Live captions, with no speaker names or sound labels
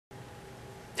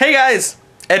Hey guys!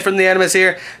 Ed from the Animus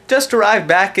here. Just arrived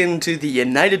back into the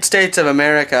United States of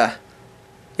America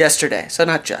yesterday. So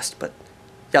not just, but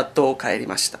yatto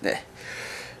kairimashita ne.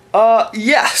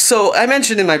 Yeah, so I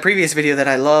mentioned in my previous video that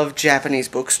I love Japanese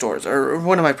bookstores, or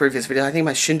one of my previous videos, I think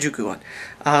my Shinjuku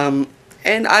one.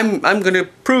 And I'm gonna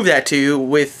prove that to you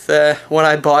with what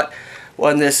I bought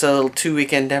on this little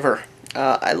 2-week endeavor.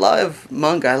 I love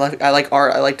manga. I like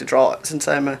art. I like to draw. Since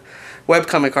I'm a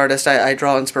webcomic artist, I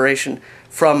draw inspiration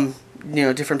from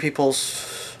different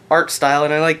people's art style,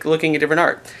 and I like looking at different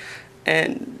art.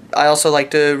 And I also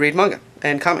like to read manga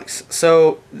and comics.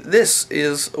 So this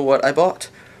is what I bought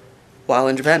while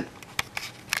in Japan.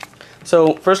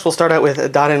 So first we'll start out with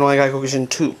Daren wa Gaikokujin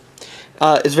 2.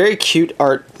 It's very cute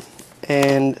art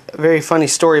and a very funny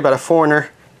story about a foreigner,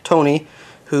 Tony,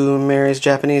 who marries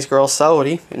Japanese girl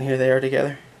Saori, and here they are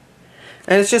together.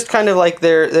 And it's just kind of like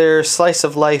their slice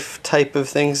of life type of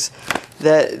things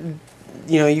that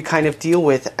you kind of deal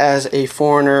with as a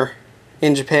foreigner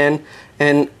in Japan,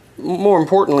 and more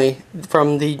importantly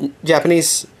from the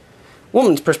Japanese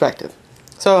woman's perspective.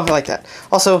 So I like that.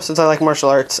 Also, since I like martial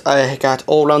arts, I got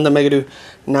All Round the Meguru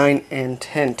 9 and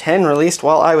 10. 10 released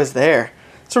while I was there.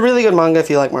 It's a really good manga if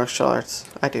you like martial arts.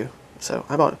 I do. So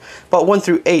I bought 1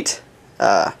 through 8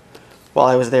 while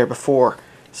I was there before.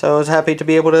 So I was happy to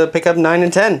be able to pick up 9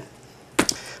 and 10.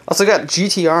 Also got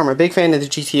GTR. I'm a big fan of the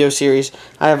GTO series.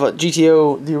 I have a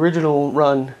GTO, the original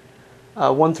run,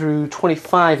 1 through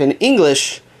 25 in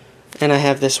English, and I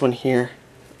have this one here.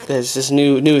 There's this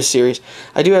newest series.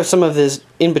 I do have some of this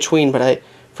in between, but I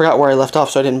forgot where I left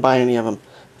off, so I didn't buy any of them.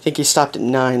 I think he stopped at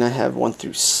 9. I have 1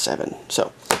 through 7.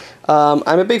 So,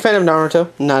 I'm a big fan of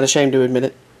Naruto. Not ashamed to admit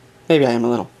it. Maybe I am a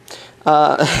little.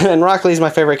 And Rock Lee's my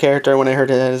favorite character. When I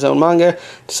heard it had his own manga,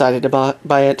 decided to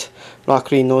buy it.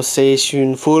 Rock Lee no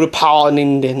Seishun Full Power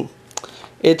Ninden.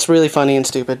 It's really funny and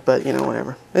stupid, but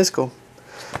whatever. It's cool.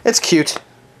 It's cute.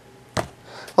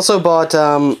 Also bought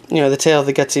The Tale of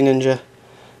the Gutsy Ninja,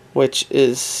 which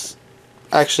is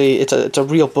actually it's a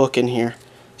real book in here.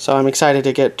 So I'm excited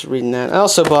to get to reading that. I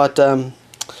also bought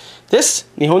this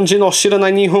Nihonjin no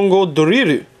Shiranai Nihongo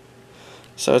Doriru.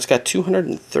 So it's got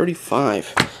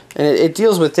 235. And it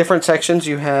deals with different sections.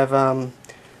 You have,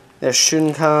 there's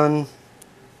Shunkan,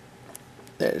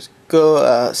 there's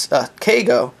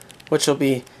Keigo, which will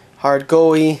be hard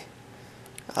Goi,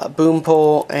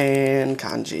 Boompo, and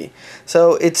Kanji.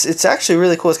 So it's actually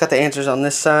really cool. It's got the answers on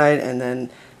this side, and then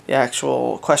the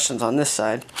actual questions on this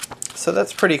side. So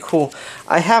that's pretty cool.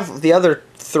 I have the other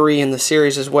 3 in the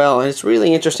series as well, and it's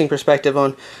really interesting perspective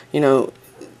on,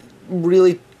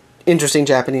 really interesting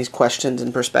Japanese questions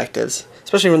and perspectives,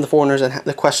 especially from the foreigners and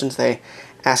the questions they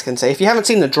ask and say. If you haven't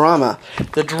seen the drama,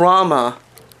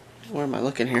 where am I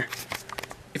looking here?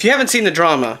 If you haven't seen the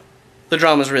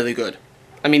drama's really good.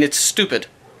 I mean, it's stupid,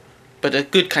 but a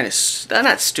good kind of,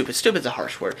 not stupid, stupid's a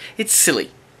harsh word. It's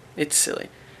silly. It's silly.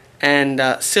 And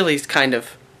silly's kind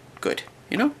of good,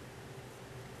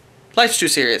 Life's too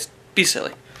serious. Be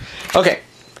silly. Okay,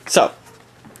 so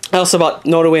I also bought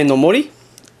Norway no Mori.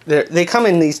 They come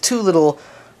in these 2 little,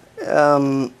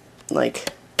 like,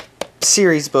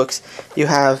 series books. You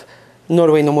have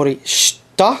Norway no Mori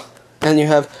Shita, and you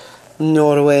have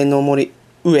Norway no Mori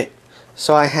Ue.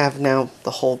 So I have now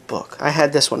the whole book. I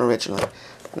had this one originally,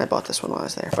 and I bought this one while I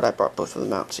was there, but I brought both of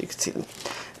them out so you could see them.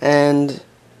 And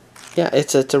yeah,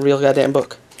 it's a real goddamn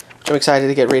book, which I'm excited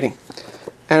to get reading.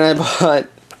 And I bought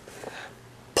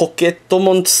Pocket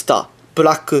Monster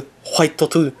Black White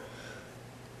 2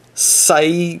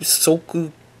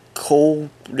 Saisoku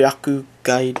Koryaku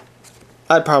Guide.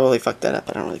 I'd probably fuck that up,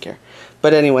 I don't really care.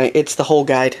 But anyway, it's the whole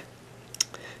guide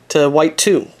to White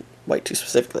 2. White 2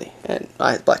 specifically. And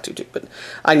I had Black 2 too, but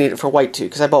I need it for White 2,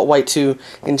 because I bought White 2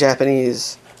 in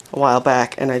Japanese a while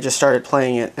back, and I just started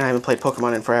playing it, and I haven't played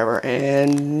Pokemon in forever,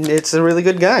 and it's a really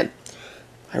good guide.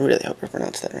 I really hope I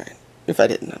pronounced that right. If I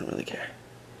didn't, I don't really care.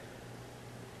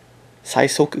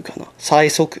 Saisoku kana?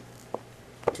 Saisoku.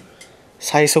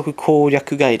 Saisoku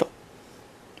Koryaku Guide.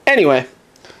 Anyway,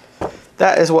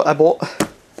 that is what I bought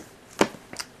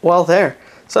while there.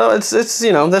 So it's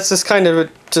that's just kind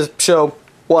of to show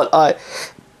what I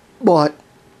bought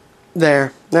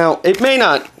there. Now, it may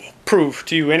not prove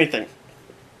to you anything,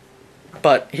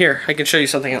 but here, I can show you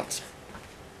something else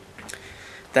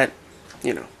that,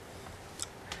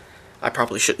 I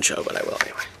probably shouldn't show, but I will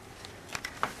anyway.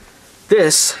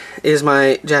 This is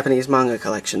my Japanese manga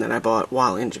collection that I bought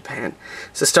while in Japan.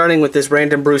 So starting with this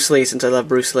random Bruce Lee, since I love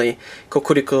Bruce Lee,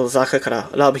 Kokuriko Zaka Kara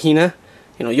Love Hina,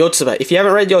 Yotsuba. If you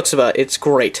haven't read Yotsuba, it's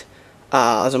great.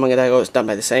 As a manga that was done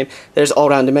by the same. There's All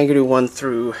Round the Meguru 1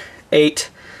 through 8,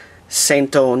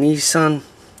 Sento Nisan,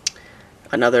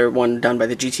 Another one done by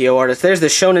the GTO artist. There's the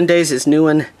Shonen Days, his new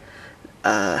one.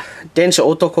 Densha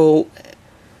Otoko,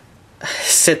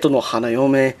 Seto no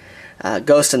Hanayome,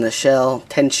 Ghost in the Shell,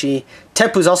 Tenchi.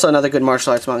 Teppu's also another good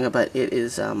martial arts manga, but it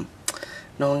is no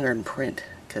longer in print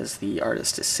because the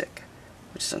artist is sick,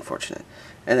 which is unfortunate.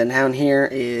 And then down here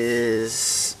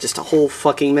is just a whole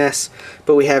fucking mess.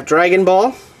 But we have Dragon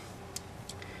Ball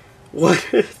 1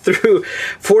 through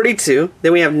 42.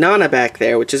 Then we have Nana back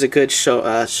there, which is a good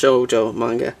shoujo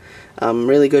manga.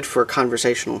 Really good for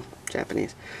conversational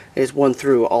Japanese. It is 1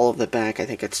 through all of the back. I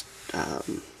think it's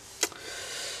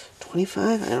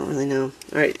 25? I don't really know.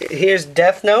 Alright, here's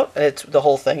Death Note. It's the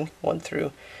whole thing, 1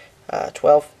 through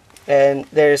 12. And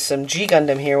there's some G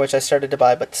Gundam here, which I started to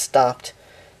buy but stopped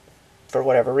for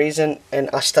whatever reason. And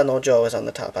Ashita no Joe is on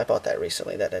the top. I bought that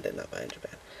recently that I did not buy in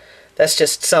Japan. That's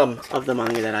just some of the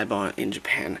manga that I bought in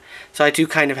Japan. So I do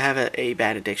kind of have a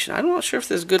bad addiction. I'm not sure if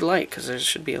there's good light, because there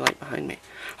should be a light behind me.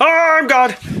 Oh,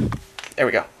 God! There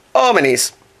we go. Oh, my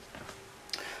knees.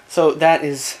 So that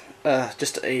is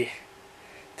just a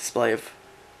display of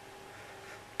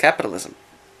capitalism.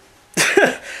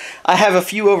 I have a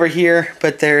few over here,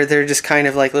 but they're just kind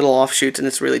of like little offshoots, and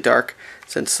it's really dark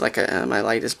since like my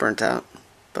light is burnt out.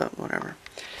 But whatever.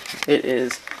 It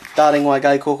is Daring wa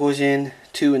Gaikokujin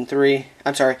 2 and 3.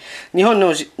 I'm sorry. Nihon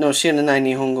no Shiranai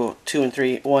Nihongo 2 and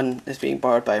 3. 1 is being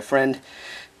borrowed by a friend.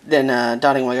 Then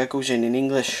Daring wa Gaikokujin in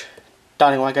English.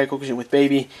 Daring wa Gaikokujin with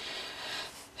baby.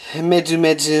 Mezu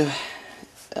Mezu.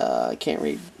 I can't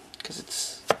read because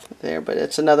it's there, but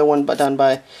it's another one done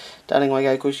by Daring wa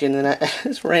Gaikokujin. And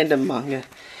this random manga.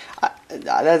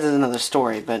 That is another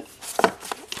story, but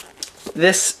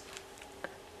this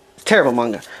terrible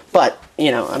manga. But,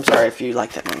 you know, I'm sorry if you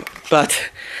like that manga. But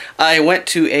I went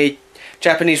to a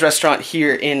Japanese restaurant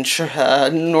here in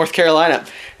North Carolina,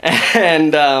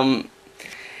 and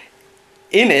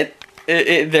in it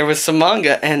there was some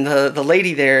manga, and the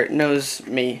lady there knows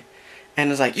me, and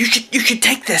was like, you should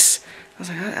take this. I was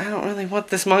like, I don't really want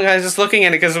this manga. I was just looking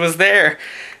at it because it was there.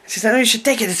 She said, oh, you should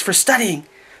take it. It's for studying.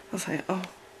 I was like, oh,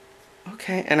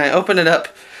 okay. And I opened it up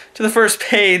to the first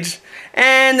page,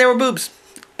 and there were boobs,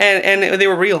 and they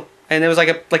were real. And it was like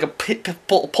a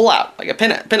pull out, like a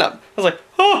pin up. I was like,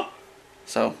 oh!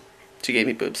 So, she gave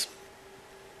me boobs.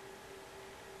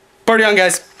 Party on,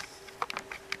 guys.